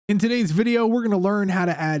In today's video, we're going to learn how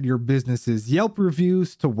to add your business's Yelp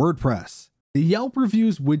reviews to WordPress. The Yelp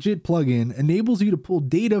Reviews widget plugin enables you to pull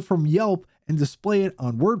data from Yelp and display it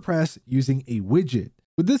on WordPress using a widget.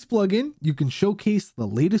 With this plugin, you can showcase the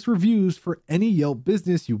latest reviews for any Yelp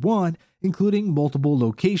business you want, including multiple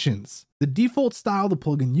locations. The default style the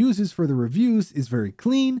plugin uses for the reviews is very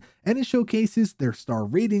clean, and it showcases their star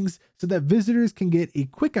ratings so that visitors can get a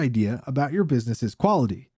quick idea about your business's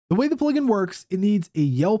quality. The way the plugin works, it needs a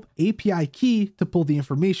Yelp API key to pull the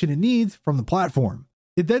information it needs from the platform.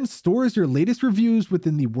 It then stores your latest reviews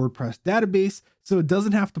within the WordPress database, so it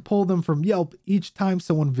doesn't have to pull them from Yelp each time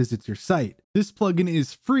someone visits your site. This plugin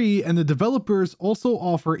is free, and the developers also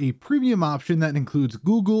offer a premium option that includes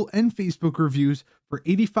Google and Facebook reviews for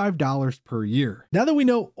 $85 per year. Now that we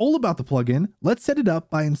know all about the plugin, let's set it up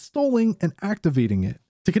by installing and activating it.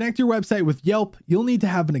 To connect your website with Yelp, you'll need to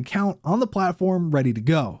have an account on the platform ready to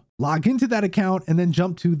go. Log into that account and then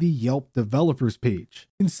jump to the Yelp developers page.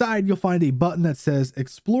 Inside, you'll find a button that says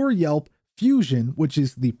Explore Yelp Fusion, which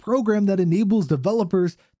is the program that enables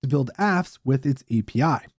developers to build apps with its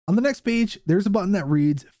API. On the next page, there's a button that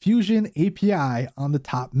reads Fusion API on the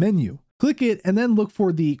top menu. Click it and then look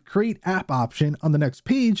for the Create App option on the next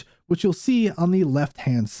page, which you'll see on the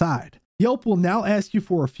left-hand side. Yelp will now ask you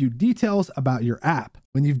for a few details about your app.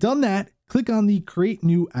 When you've done that, click on the Create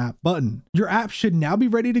New App button. Your app should now be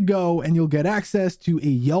ready to go, and you'll get access to a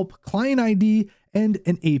Yelp client ID and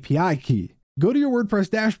an API key. Go to your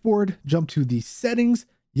WordPress dashboard, jump to the Settings,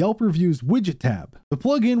 Yelp Reviews Widget tab. The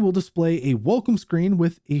plugin will display a welcome screen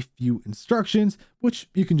with a few instructions, which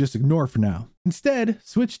you can just ignore for now. Instead,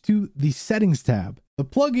 switch to the Settings tab. The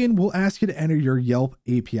plugin will ask you to enter your Yelp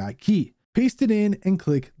API key. Paste it in and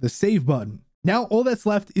click the Save button. Now all that's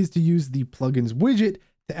left is to use the plugin's widget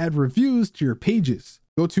to add reviews to your pages.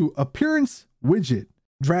 Go to Appearance Widget.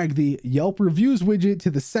 Drag the Yelp Reviews widget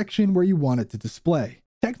to the section where you want it to display.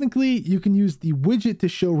 Technically, you can use the widget to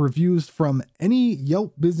show reviews from any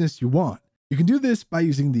Yelp business you want. You can do this by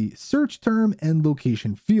using the search term and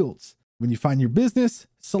location fields. When you find your business,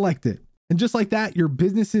 select it. And just like that, your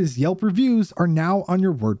business's Yelp reviews are now on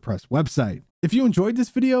your WordPress website. If you enjoyed this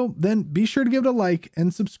video, then be sure to give it a like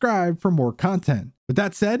and subscribe for more content. With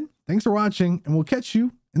that said, thanks for watching, and we'll catch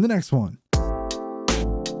you in the next one.